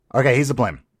Okay, here's the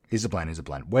plan.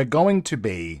 We're going to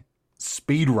be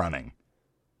speed running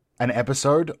an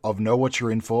episode of Know What You're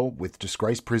In For with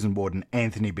disgraced prison warden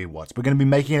Anthony B. Watts. We're going to be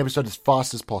making an episode as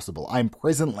fast as possible. I'm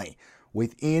presently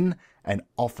within an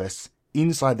office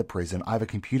inside the prison. I have a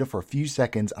computer for a few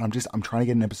seconds, and I'm trying to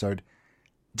get an episode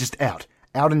just out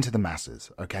into the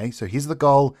masses. Okay, so here's the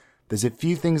goal. There's a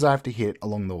few things I have to hit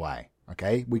along the way.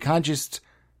 Okay, we can't just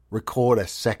record a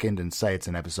second and say it's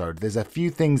an episode. There's a few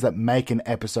things that make an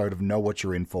episode of Know What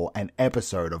You're In For an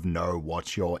episode of Know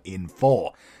What You're In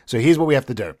For. So here's what we have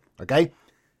to do, okay?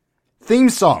 Theme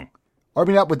song.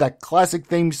 Opening up with that classic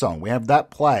theme song. We have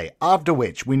that play, after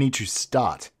which we need to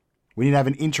start. We need to have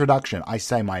an introduction. I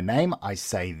say my name, I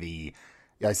say the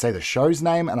show's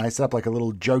name, and I set up like a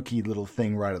little jokey little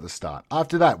thing right at the start.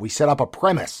 After that, we set up a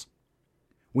premise.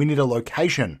 We need a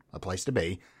location, a place to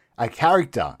be, a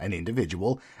character, an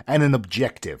individual, and an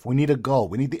objective. We need a goal.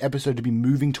 We need the episode to be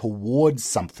moving towards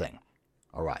something.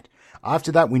 All right.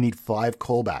 After that, we need 5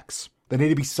 callbacks. They need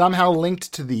to be somehow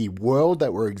linked to the world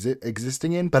that we're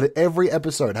existing in, but every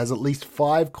episode has at least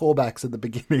 5 callbacks at the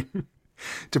beginning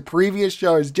to previous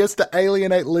shows just to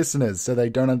alienate listeners so they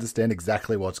don't understand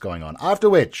exactly what's going on. After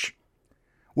which,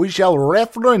 we shall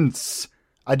reference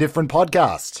a different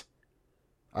podcast.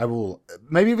 I will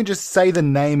maybe even just say the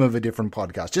name of a different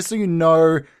podcast, just so you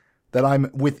know that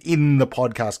I'm within the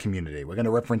podcast community. We're going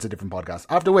to reference a different podcast.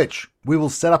 After which, we will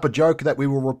set up a joke that we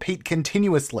will repeat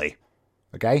continuously.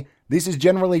 Okay? This is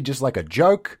generally just like a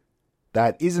joke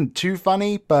that isn't too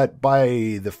funny, but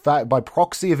by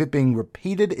proxy of it being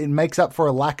repeated, it makes up for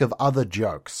a lack of other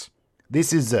jokes.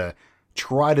 This is a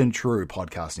tried and true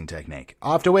podcasting technique.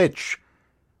 After which,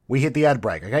 we hit the ad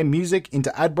break. Okay? Music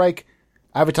into ad break.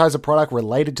 Advertise a product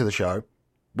related to the show.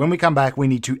 When we come back, we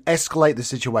need to escalate the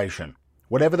situation.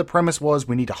 Whatever the premise was,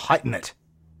 we need to heighten it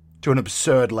to an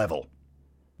absurd level.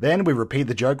 Then we repeat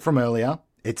the joke from earlier.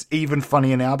 It's even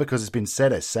funnier now because it's been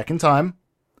said a second time.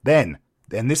 Then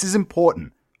this is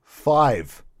important,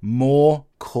 5 more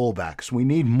callbacks. We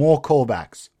need more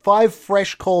callbacks. 5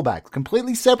 fresh callbacks,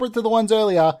 completely separate to the ones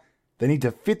earlier. They need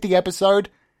to fit the episode,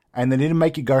 and they need to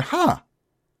make you go,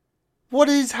 what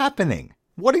is happening?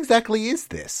 What exactly is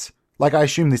this? Like I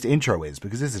assume this intro is,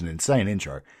 because this is an insane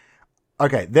intro.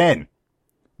 Okay, then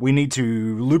we need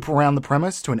to loop around the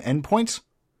premise to an endpoint.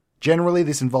 Generally,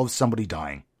 this involves somebody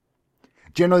dying.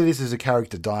 Generally, this is a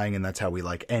character dying, and that's how we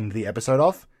end the episode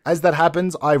off. As that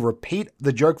happens, I repeat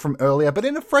the joke from earlier, but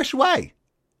in a fresh way.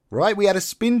 Right? We add a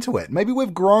spin to it. Maybe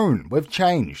we've grown. We've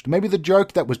changed. Maybe the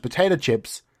joke that was potato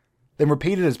chips, then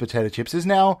repeated as potato chips, is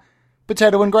now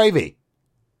potato and gravy.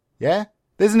 Yeah?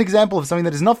 There's an example of something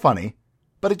that is not funny,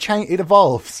 but it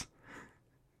evolves.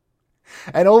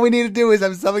 And all we need to do is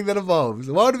have something that evolves.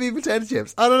 Why would it be potato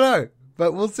chips? I don't know.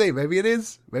 But we'll see. Maybe it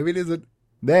is. Maybe it isn't.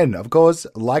 Then, of course,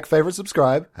 like, favorite,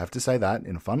 subscribe. I have to say that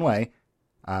in a fun way.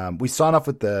 We sign off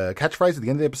with the catchphrase at the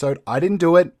end of the episode. I didn't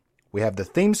do it. We have the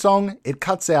theme song. It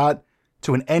cuts out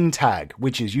to an end tag,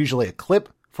 which is usually a clip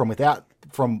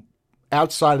from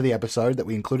outside of the episode that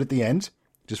we include at the end,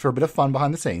 just for a bit of fun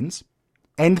behind the scenes.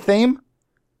 End theme.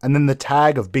 And then the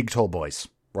tag of Big Tall Boys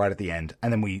right at the end.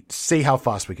 And then we see how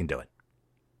fast we can do it.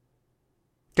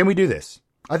 Can we do this?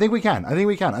 I think we can.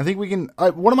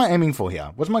 What am I aiming for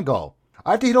here? What's my goal?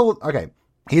 I have to hit all... Okay,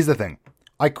 here's the thing.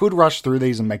 I could rush through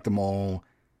these and make them all...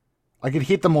 I could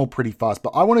hit them all pretty fast,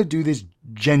 but I want to do this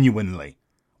genuinely.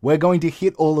 We're going to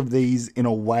hit all of these in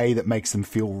a way that makes them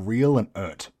feel real and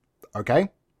earned. Okay?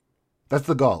 That's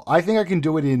the goal. I think I can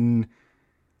do it in...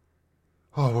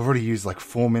 we've already used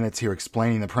 4 minutes here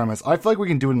explaining the premise. I feel like we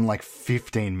can do it in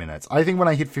 15 minutes. I think when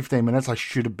I hit 15 minutes, I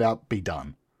should about be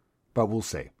done. But we'll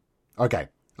see. Okay.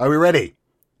 Are we ready?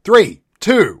 3,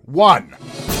 2, 1.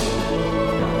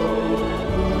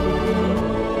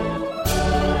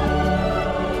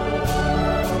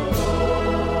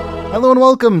 Hello and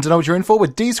welcome to Know What You're In For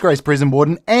with disgraced prison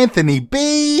warden Anthony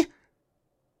B.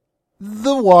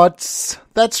 The Watts.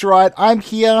 That's right. I'm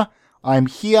here, and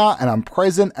I'm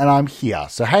present, and I'm here.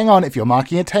 So hang on, if you're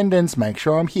marking attendance, make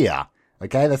sure I'm here.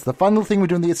 Okay, that's the fun little thing we're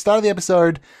doing at the start of the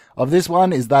episode of this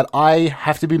one, is that I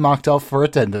have to be marked off for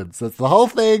attendance. That's the whole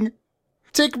thing.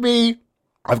 Tick me.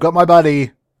 I've got my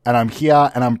buddy, and I'm here,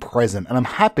 and I'm present, and I'm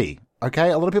happy.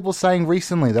 Okay, a lot of people are saying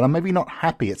recently that I'm maybe not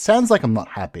happy. It sounds like I'm not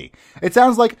happy. It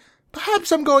sounds like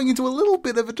perhaps I'm going into a little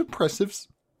bit of a depressive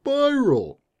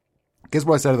spiral. Guess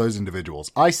what I say to those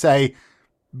individuals? I say,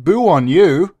 boo on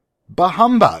you. Bah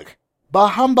humbug. Bah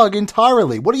humbug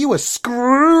entirely. What are you, a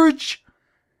Scrooge?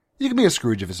 You can be a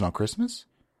Scrooge if it's not Christmas.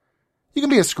 You can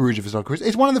be a Scrooge if it's not Christmas.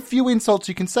 It's one of the few insults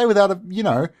you can say without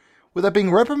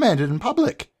being reprimanded in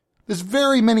public. There's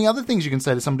very many other things you can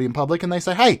say to somebody in public and they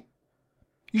say, hey,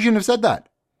 You shouldn't have said that.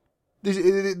 This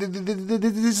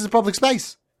is a public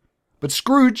space. But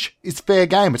Scrooge is fair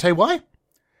game. I tell you why.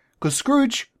 Because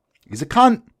Scrooge is a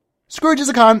cunt. Scrooge is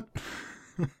a cunt.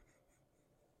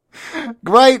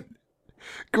 Great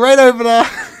opener.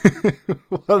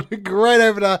 What a great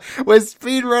opener. We're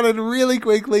speedrunning really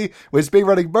quickly. We're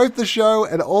speedrunning both the show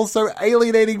and also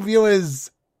alienating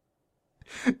viewers.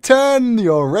 Turn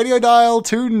your radio dial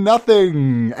to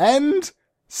nothing and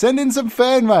send in some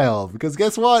fan mail, because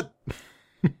guess what?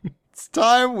 It's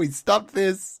time we stop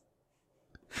this.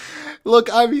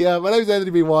 Look, I'm here. My name's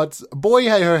Anthony B. Watts. Boy,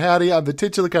 hey, ho, howdy. I'm the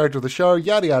titular character of the show.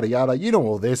 Yada, yada, yada. You know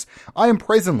all this. I am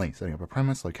presently setting up a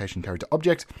premise, location, character,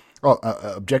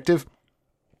 objective.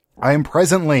 I am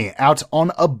presently out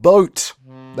on a boat.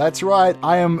 That's right.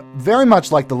 I am very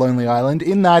much like the Lonely Island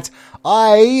in that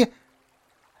I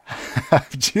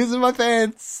have jizz in my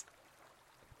pants.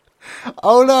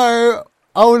 Oh no.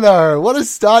 Oh no. What a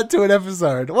start to an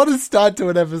episode.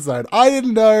 I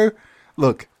didn't know.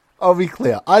 Look. I'll be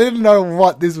clear. I didn't know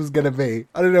what this was going to be.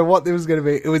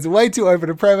 It was way too open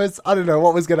a premise. I didn't know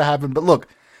what was going to happen. But look,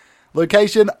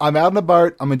 location, I'm out on a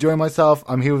boat. I'm enjoying myself.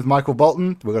 I'm here with Michael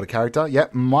Bolton. We've got a character.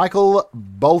 Yep, Michael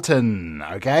Bolton.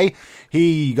 Okay.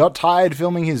 He got tired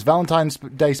filming his Valentine's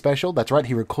Day special. That's right.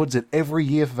 He records it every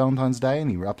year for Valentine's Day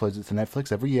and he uploads it to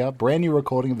Netflix every year. Brand new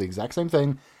recording of the exact same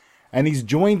thing. And he's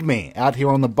joined me out here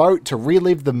on the boat to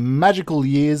relive the magical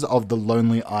years of the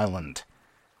Lonely Island.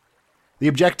 The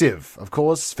objective, of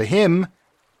course, for him,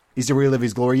 is to relive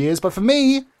his glory years, but for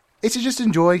me, it's to just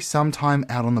enjoy some time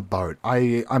out on the boat.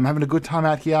 I'm having a good time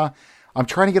out here. I'm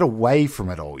trying to get away from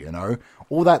it all, you know?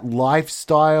 All that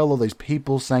lifestyle, all those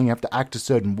people saying you have to act a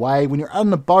certain way. When you're out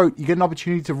on the boat, you get an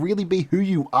opportunity to really be who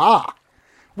you are,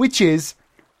 which is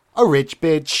a rich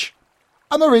bitch.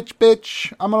 I'm a rich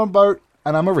bitch. I'm on a boat,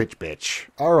 and I'm a rich bitch.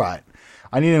 All right.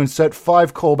 I need to insert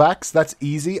 5 callbacks. That's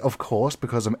easy, of course,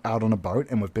 because I'm out on a boat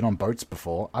and we've been on boats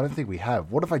before. I don't think we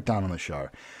have. What have I done on the show?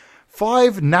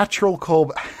 5 natural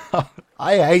callbacks.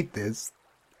 I hate this.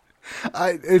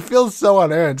 It feels so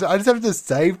unearned. I just have to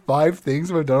say 5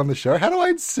 things we've done on the show. How do I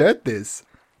insert this?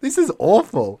 This is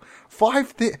awful.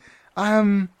 5 things.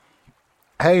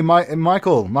 Hey,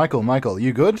 Michael,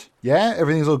 you good? Yeah,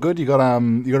 everything's all good. You got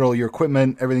all your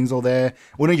equipment. Everything's all there.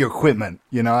 Well, not your equipment.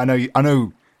 You know, I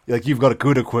know. Like, you've got a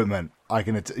good equipment. I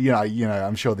can,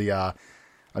 I'm sure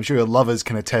your lovers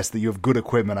can attest that you have good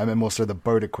equipment. I meant more so the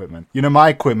boat equipment. You know, my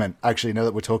equipment, actually, now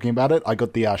that we're talking about it, I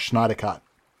got the Schneider cut.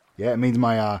 Yeah, it means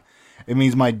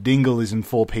my dingle is in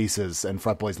 4 pieces and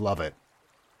frat boys love it.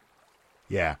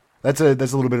 Yeah, that's a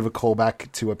little bit of a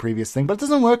callback to a previous thing, but it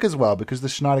doesn't work as well because the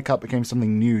Schneider cut became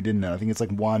something new, didn't it? I think it's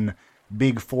like one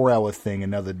big 4-hour thing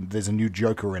and now there's a new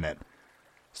Joker in it.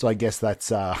 So I guess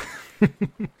that's,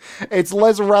 it's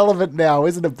less relevant now,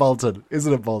 isn't it, Bolton?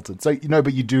 So,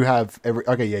 but you do have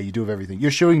you do have everything.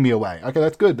 You're shooing me away. Okay,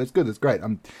 that's good. That's great.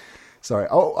 I'm sorry.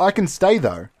 Oh, I can stay,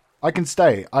 though. I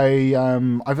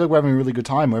feel like we're having a really good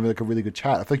time. We're having, like, a really good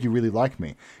chat. I feel like you really like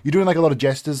me. You're doing, like, a lot of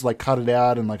gestures, like, cut it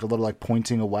out, and, like, a lot of, like,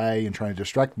 pointing away and trying to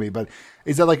distract me. But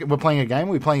is that, like, we're playing a game?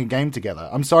 We're playing a game together.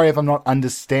 I'm sorry if I'm not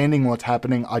understanding what's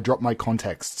happening. I dropped my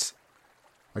contexts.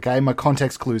 Okay? My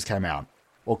context clues came out.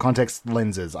 Or context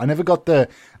lenses. I never got the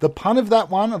pun of that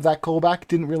callback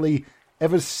didn't really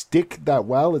ever stick that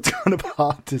well. It's kind of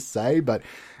hard to say, but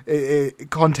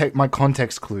my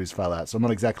context clues fell out, so I'm not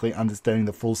exactly understanding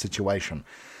the full situation.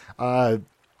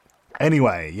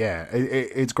 Anyway, yeah,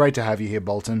 it's great to have you here,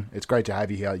 Bolton. It's great to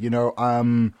have you here. You know,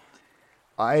 I'm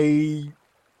having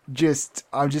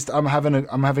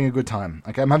a good time.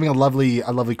 Okay, I'm having a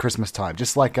lovely Christmas time,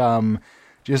 just like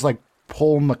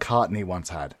Paul McCartney once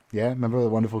had. Yeah, remember the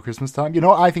wonderful Christmas time? You know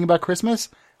what I think about Christmas?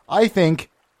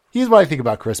 Here's what I think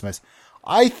about Christmas.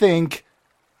 I think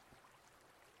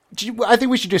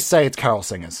we should just say it's carol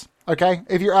singers. Okay?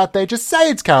 If you're out there, just say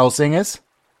it's carol singers.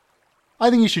 I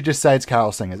think you should just say it's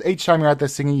carol singers. Each time you're out there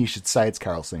singing, you should say it's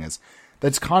carol singers.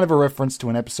 That's kind of a reference to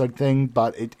an episode thing,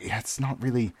 but it's not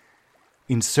really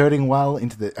inserting well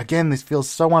into the... Again, this feels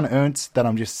so unearned that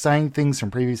I'm just saying things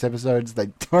from previous episodes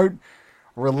that don't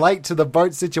relate to the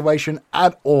boat situation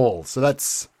at all. So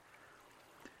that's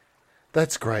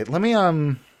great. Let me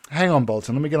hang on,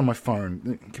 Bolton. Let me get on my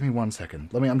phone. Give me 1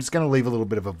 second. I'm just going to leave a little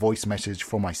bit of a voice message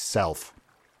for myself,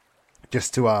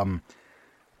 just to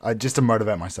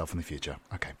motivate myself in the future.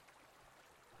 Okay.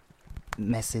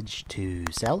 Message to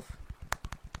self.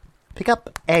 Pick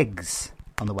up eggs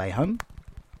on the way home.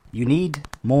 You need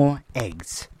more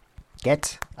eggs.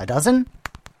 Get a dozen,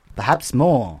 perhaps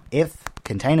more, if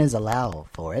containers allow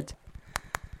for it.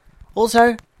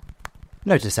 Also,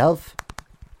 note to self,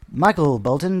 Michael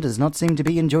Bolton does not seem to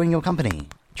be enjoying your company.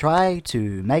 Try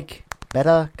to make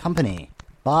better company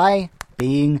by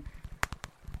being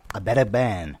a better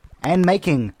man and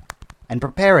making and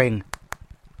preparing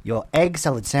your egg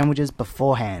salad sandwiches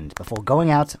beforehand, before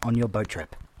going out on your boat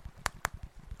trip.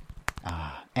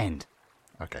 End.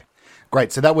 Okay.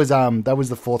 Great. So that was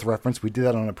the fourth reference. We did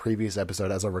that on a previous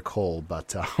episode, as I recall,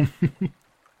 but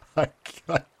I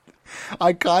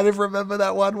kind of remember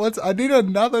that one once. I need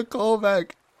another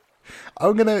callback.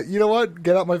 I'm gonna, you know what?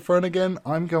 Get out my phone again.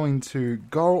 I'm going to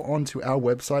go onto our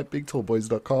website,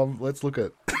 bigtallboys.com. Let's look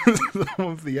at some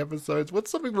of the episodes.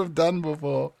 What's something we've done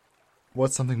before?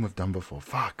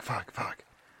 Fuck.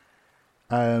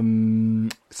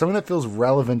 Something that feels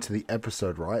relevant to the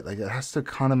episode, right? Like, it has to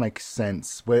kind of make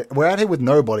sense. We're out here with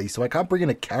nobody, so I can't bring in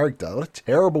a character. What a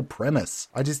terrible premise.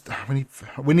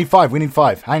 We need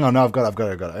five. Hang on, no, I've got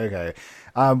it. Okay.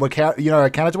 I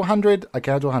counted to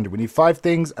 100. We need 5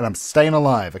 things, and I'm staying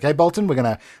alive. Okay, Bolton? We're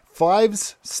gonna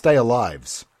 5s stay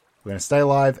alives. We're gonna stay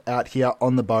alive out here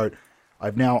on the boat.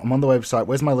 I'm on the website.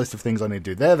 Where's my list of things I need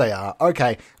to do? There they are.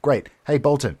 Okay, great. Hey,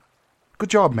 Bolton. Good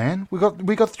job, man. We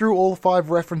got through all 5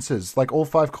 references, like all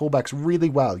 5 callbacks really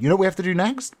well. You know what we have to do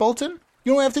next, Bolton?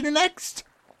 You know what we have to do next?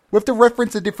 We have to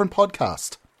reference a different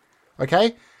podcast.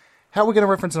 Okay? How are we going to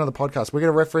reference another podcast? We're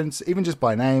going to reference, even just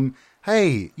by name,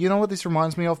 hey, you know what this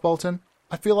reminds me of, Bolton?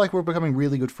 I feel like we're becoming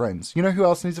really good friends. You know who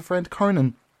else needs a friend?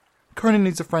 Conan. Conan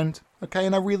needs a friend. Okay,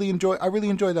 and I really enjoy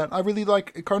that. I really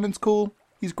like, Conan's cool.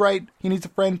 He's great. He needs a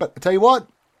friend, but I tell you what,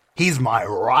 he's my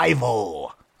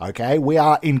rival. Okay, we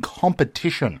are in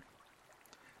competition.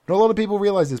 Not a lot of people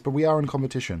realize this, but we are in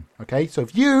competition. Okay, so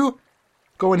if you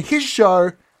go on his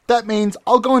show, that means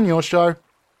I'll go on your show.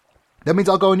 That means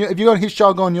if you go on his show,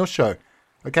 I'll go on your show.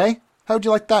 Okay? How would you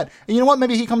like that? And you know what?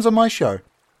 Maybe he comes on my show.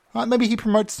 Maybe he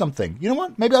promotes something. You know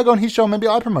what? Maybe I go on his show, maybe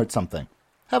I promote something.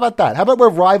 How about that? How about we're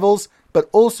rivals, but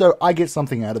also I get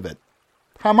something out of it?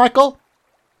 Huh, Michael?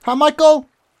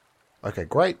 Okay,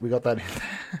 great. We got that in there.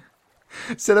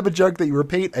 Set up a joke that you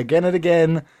repeat again and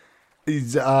again.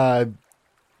 What's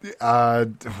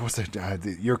it?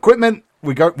 Your equipment.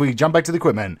 We jump back to the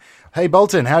equipment. Hey,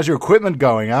 Bolton, how's your equipment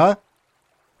going, huh?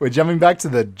 We're jumping back to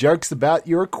the jokes about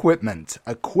your equipment.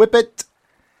 Equip it.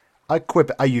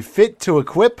 Are you fit to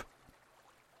equip?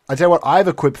 I tell you what, I have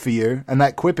a quip for you, and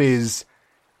that quip is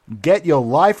get your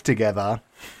life together.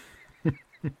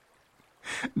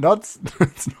 It's not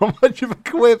much of a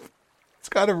quip. It's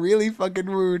kind of really fucking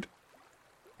rude.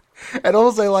 And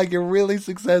also, like, you're really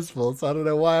successful, so I don't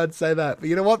know why I'd say that. But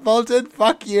you know what, Bolton?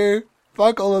 Fuck you.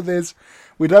 Fuck all of this.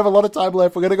 We don't have a lot of time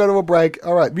left. We're going to go to a break.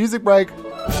 All right, music break.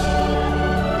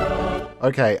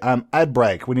 Okay, ad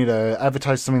break. We need to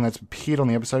advertise something that's appeared on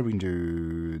the episode. We can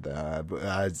do that.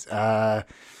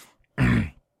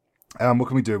 What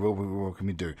can we do? What can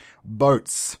we do?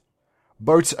 Boat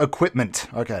equipment.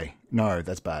 Okay. No,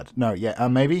 that's bad. No, yeah,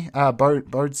 maybe.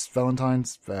 Boats,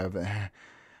 Valentine's, boat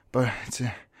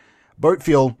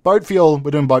fuel.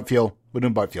 We're doing boat fuel.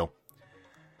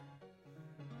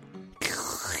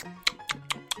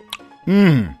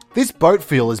 This boat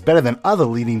fuel is better than other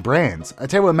leading brands. I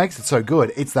tell you what makes it so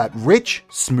good. It's that rich,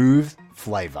 smooth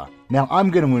flavor. Now, I'm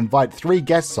going to invite 3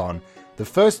 guests on. The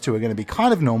first 2 are going to be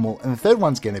kind of normal, and the third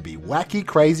one's going to be wacky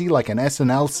crazy like an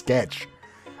SNL sketch.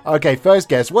 Okay, first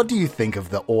guest, what do you think of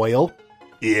the oil?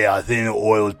 Yeah, I think the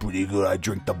oil is pretty good. I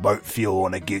drink the boat fuel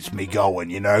and it gets me going,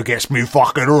 gets me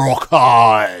fucking rock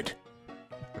hard.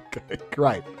 Okay,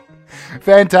 great.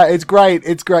 Fantastic. It's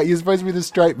great. You're supposed to be the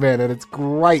straight man, and it's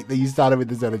great that you started with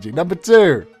this energy. Number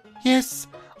 2. Yes,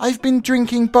 I've been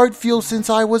drinking boat fuel since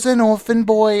I was an orphan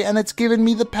boy, and it's given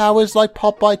me the powers like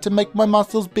Popeye to make my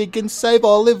muscles big and save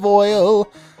olive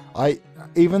oil.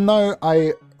 Even though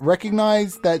I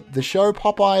recognize that the show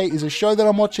Popeye is a show that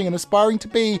I'm watching and aspiring to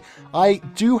be, I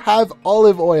do have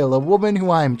Olive Oil, a woman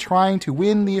who I am trying to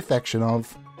win the affection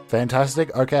of.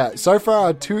 Fantastic. Okay, so far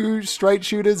our 2 straight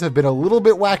shooters have been a little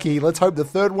bit wacky. Let's hope the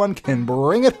third one can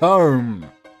bring it home.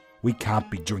 We can't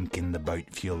be drinking the boat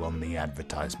fuel on the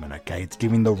advertisement, okay? It's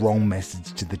giving the wrong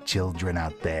message to the children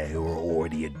out there who are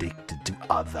already addicted to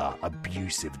other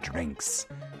abusive drinks,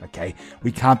 okay?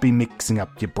 We can't be mixing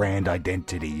up your brand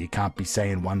identity. You can't be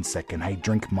saying 1 second, hey,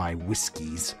 drink my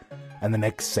whiskeys, and the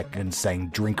next second saying,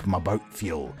 drink my boat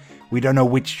fuel. We don't know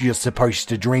which you're supposed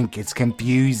to drink. It's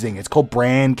confusing. It's called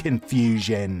brand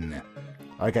confusion.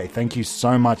 Okay, thank you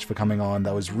so much for coming on.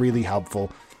 That was really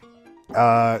helpful.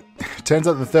 Turns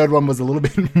out the third one was a little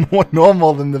bit more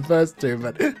normal than the first 2,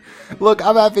 but look,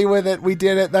 I'm happy with it. We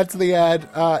did it. That's the ad.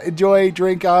 Enjoy,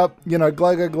 drink up,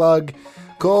 glug.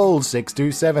 Call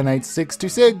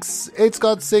 627-8626. It's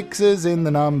got 6s in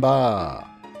the number.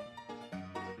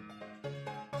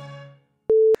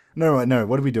 No,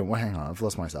 what are we doing? Well, hang on, I've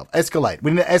lost myself. Escalate.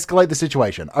 We need to escalate the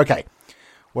situation. Okay.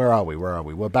 Where are we?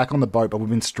 We're back on the boat, but we've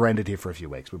been stranded here for a few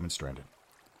weeks. We've been stranded.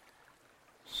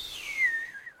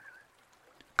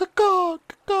 Caw,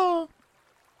 caw.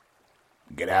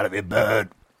 Get out of here, bird.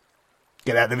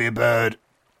 Get out of here, bird.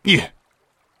 Yeah.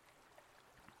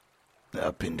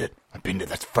 I pinned it.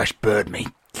 That's fresh bird meat.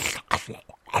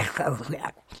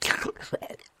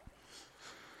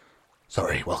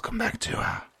 Sorry, welcome back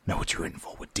to Know What You're In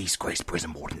For with disgraced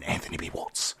prison warden Anthony B.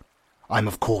 Watts. I'm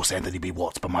of course Anthony B.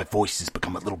 Watts, but my voice has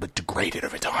become a little bit degraded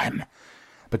over time.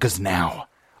 Because now,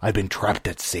 I've been trapped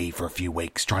at sea for a few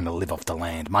weeks trying to live off the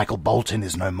land. Michael Bolton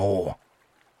is no more.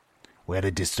 We had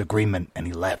a disagreement and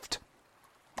he left.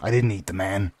 I didn't eat the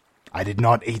man. I did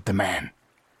not eat the man.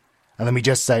 And let me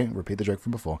just say, repeat the joke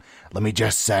from before, let me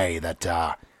just say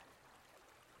that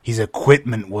his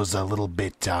equipment was a little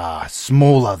bit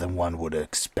smaller than one would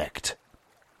expect.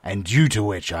 And due to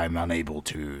which I'm unable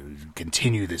to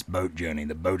continue this boat journey.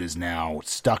 The boat is now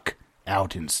stuck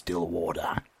out in still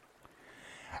water.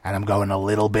 And I'm going a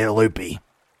little bit loopy.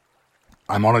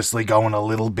 I'm honestly going a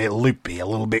little bit loopy, a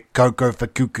little bit Cocoa for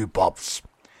Cuckoo Pops.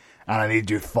 And I need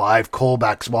to do 5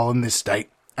 callbacks while in this state.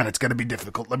 And it's going to be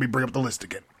difficult. Let me bring up the list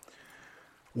again.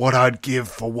 What I'd give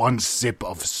for 1 sip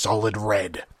of solid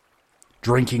red.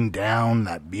 Drinking down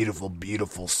that beautiful,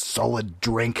 beautiful solid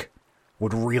drink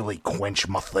would really quench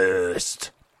my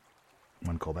thirst.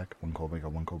 1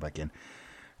 callback in.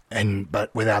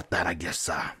 But without that, I guess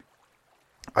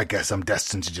I'm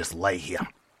destined to just lay here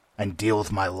and deal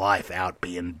with my life out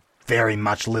being very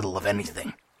much little of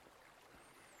anything.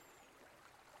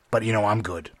 But, I'm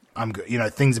good.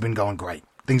 Things have been going great.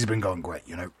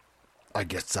 I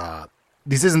guess,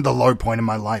 this isn't the low point in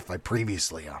my life. I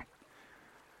previously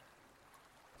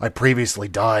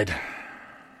died.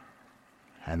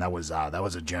 And that was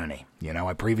a journey.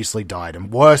 I previously died.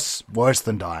 And worse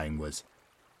than dying was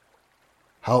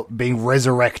being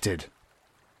resurrected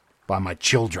by my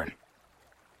children.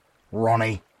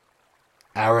 Ronnie,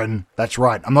 Aaron, that's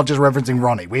right. I'm not just referencing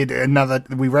Ronnie. We had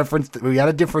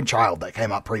a different child that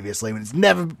came up previously, and it's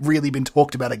never really been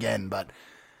talked about again, but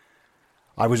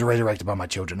I was resurrected by my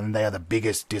children, and they are the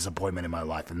biggest disappointment in my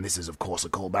life, and this is, of course, a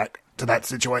callback to that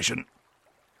situation.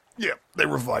 Yeah, they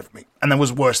revived me. And that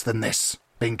was worse than this,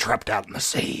 being trapped out in the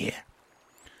sea.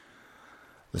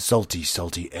 The salty,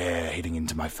 salty air hitting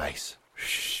into my face.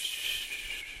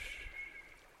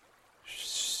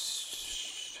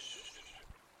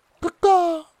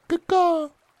 Caw, caw.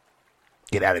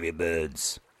 Get out of here,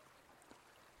 birds.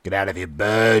 Get out of here,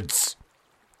 birds.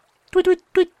 Tweet, tweet,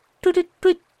 tweet, tweet, tweet,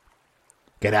 tweet.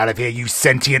 Get out of here, you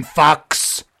sentient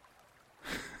fucks.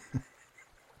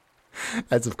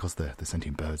 That's, of course, the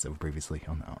sentient birds that were previously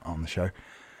on the show.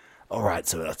 All right,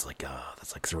 so that's like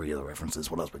 3 other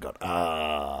references. What else we got?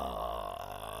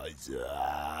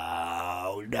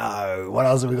 No. What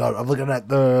else have we got? I'm looking at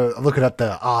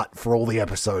the art for all the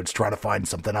episodes, trying to find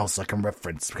something else I can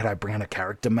reference. Can I bring in a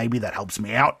character maybe that helps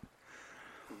me out?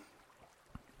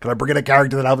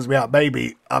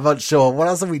 Maybe. I'm not sure. What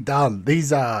else have we done?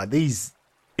 These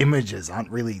images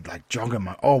aren't really like jogging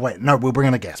my... Oh, wait. No, we'll bring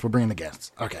in a guest.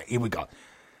 Okay, here we go.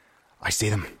 I see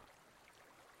them.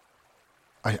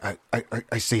 I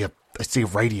see a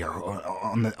radio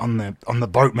on the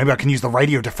boat. Maybe I can use the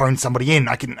radio to phone somebody in.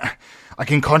 I can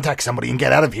contact somebody and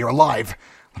get out of here alive.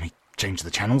 Let me change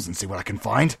the channels and see what I can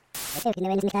find.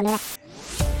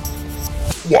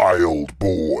 Wild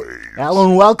boy. Hello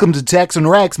and welcome to Tex and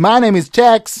Rex. My name is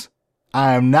Tex.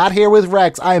 I am not here with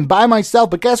Rex. I am by myself,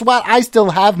 but guess what? I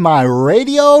still have my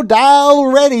radio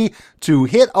dial ready to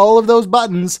hit all of those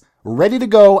buttons. Ready to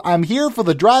go. I'm here for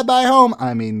the drive home.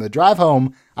 I'm here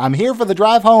for the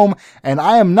drive home, and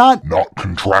I am not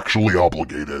contractually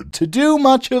obligated to do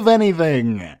much of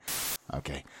anything.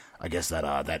 Okay, I guess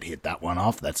that hit that one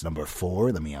off. That's number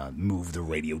 4. Let me move the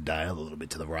radio dial a little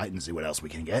bit to the right and see what else we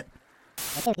can get.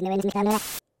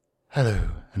 Hello,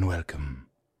 and welcome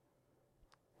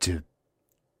to...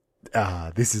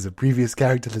 this is a previous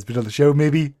character that's been on the show,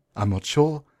 maybe? I'm not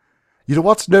sure. You know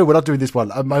what? No, we're not doing this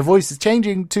one. My voice is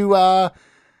changing to, hello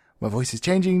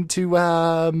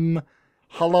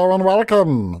and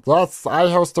welcome. Yes, I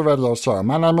host a radio show.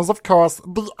 My name is, of course,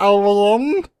 the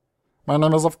Alien.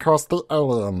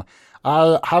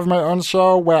 I have my own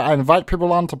show where I invite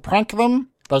people on to prank them.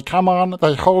 They come on,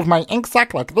 they hold my ink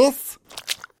sac like this.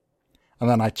 And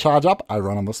then I charge up, I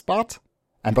run on the spot.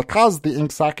 And because the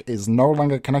ink sac is no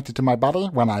longer connected to my body,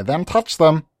 when I then touch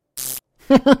them,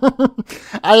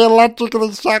 I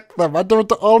electrically shock them. I do it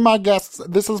to all my guests.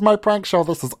 This is my prank show.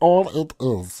 This is all it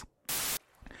is.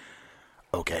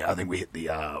 Okay, I think we hit the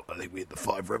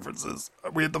 5 references.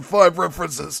 We hit the 5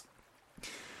 references.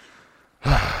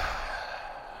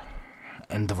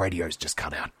 And the radio's just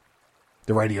cut out.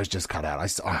 I'm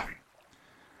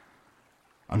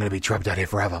going to be trapped out here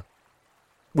forever.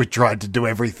 We tried to do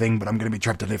everything, but I'm going to be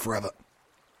trapped out here forever.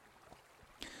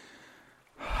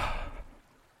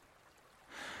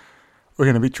 We're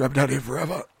going to be trapped out here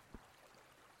forever.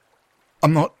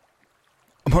 I'm not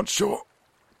sure.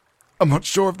 I'm not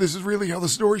sure if this is really how the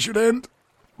story should end,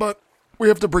 but we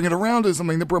have to bring it around as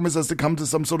something that promises us to come to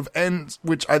some sort of end,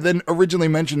 which I then originally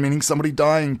mentioned meaning somebody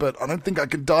dying, but I don't think I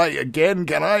could die again,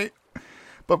 can I?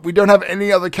 But we don't have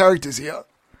any other characters here.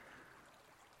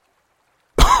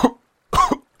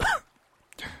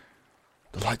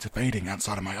 The lights are fading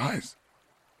outside of my eyes.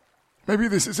 Maybe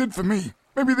this is it for me.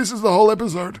 Maybe this is the whole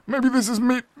episode. Maybe this is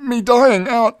me dying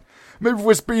out. Maybe if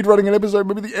we're speedrunning an episode,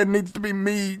 maybe the end needs to be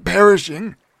me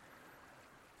perishing.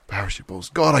 Perishables.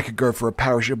 God, I could go for a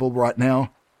perishable right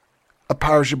now. A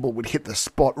perishable would hit the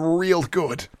spot real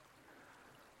good.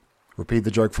 Repeat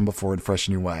the joke from before in a fresh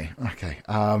new way. Okay,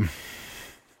 I'm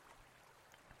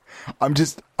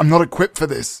not equipped for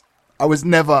this. I was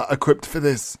never equipped for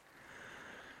this.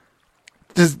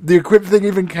 Does the equipped thing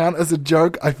even count as a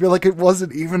joke? I feel like it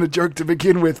wasn't even a joke to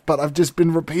begin with, but I've just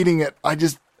been repeating it. I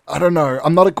don't know.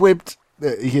 I'm not equipped.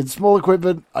 He had small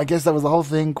equipment. I guess that was the whole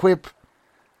thing. Quip.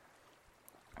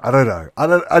 I don't know.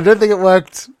 I don't think it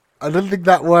worked. I don't think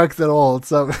that worked at all.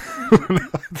 So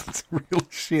it's real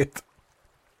shit.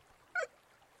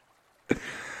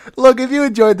 Look, if you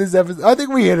enjoyed this episode, I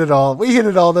think we hit it all.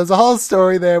 There's a whole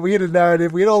story there. We hit a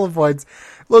narrative. We hit all the points.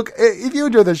 Look, if you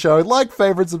enjoy the show, like,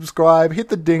 favorite, subscribe, hit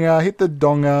the dinger, hit the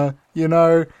donger,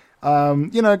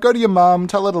 go to your mum,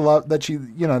 tell her that you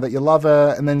love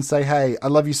her, and then say, hey, I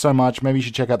love you so much. Maybe you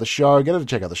should check out the show. Get her to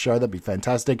check out the show. That'd be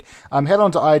fantastic. Head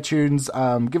on to iTunes,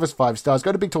 give us 5 stars.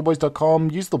 Go to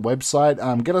bigtallboys.com, use the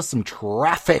website, get us some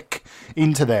traffic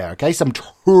into there, okay? Some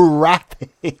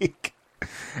traffic.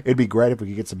 It'd be great if we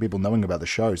could get some people knowing about the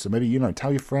show. So maybe,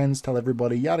 tell your friends, tell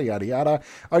everybody, yada, yada, yada.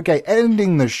 Okay,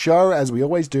 ending the show as we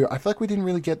always do. I feel like we didn't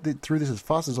really get through this as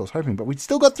fast as I was hoping, but we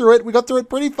still got through it. We got through it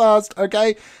pretty fast,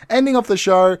 okay? Ending off the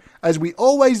show as we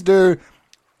always do.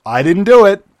 I didn't do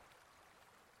it.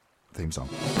 Theme song.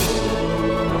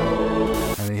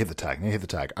 And then hit the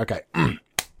tag. Okay.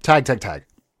 Tag.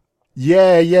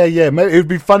 Yeah. Maybe it would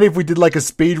be funny if we did like a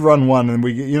speed run one and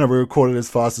we recorded as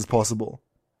fast as possible.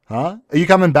 Huh? Are you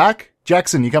coming back?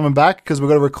 Jackson, you coming back? Because we're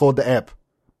going to record the ep.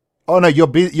 Oh, no, you're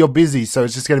busy, so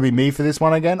it's just going to be me for this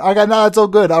one again? Okay, no, it's all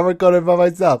good. I'll record it by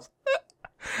myself.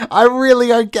 I'm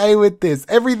really okay with this.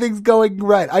 Everything's going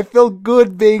great. I feel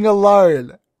good being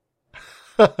alone.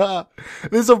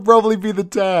 This will probably be the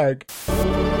tag.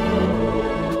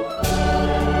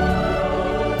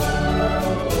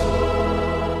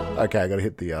 Okay, I got to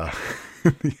hit the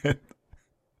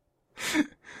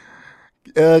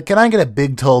can I get a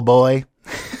big tall boy?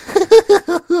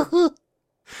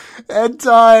 End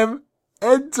time.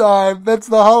 That's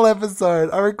the whole episode.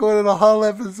 I recorded a whole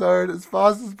episode as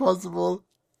fast as possible.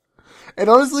 It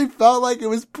honestly felt like it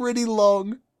was pretty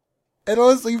long. And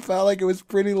I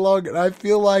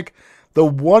feel like the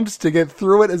want to get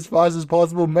through it as fast as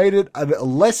possible made it a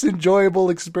less enjoyable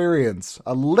experience.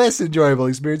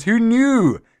 Who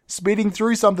knew speeding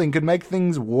through something could make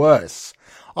things worse?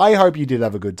 I hope you did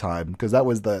have a good time, because that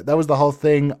was the whole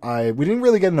thing. We didn't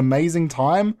really get an amazing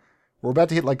time. We're about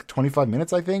to hit like 25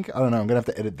 minutes, I think. I don't know. I'm going to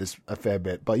have to edit this a fair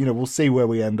bit, but we'll see where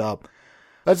we end up.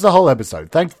 That's the whole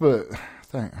episode. Thank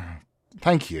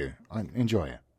you. Enjoy it.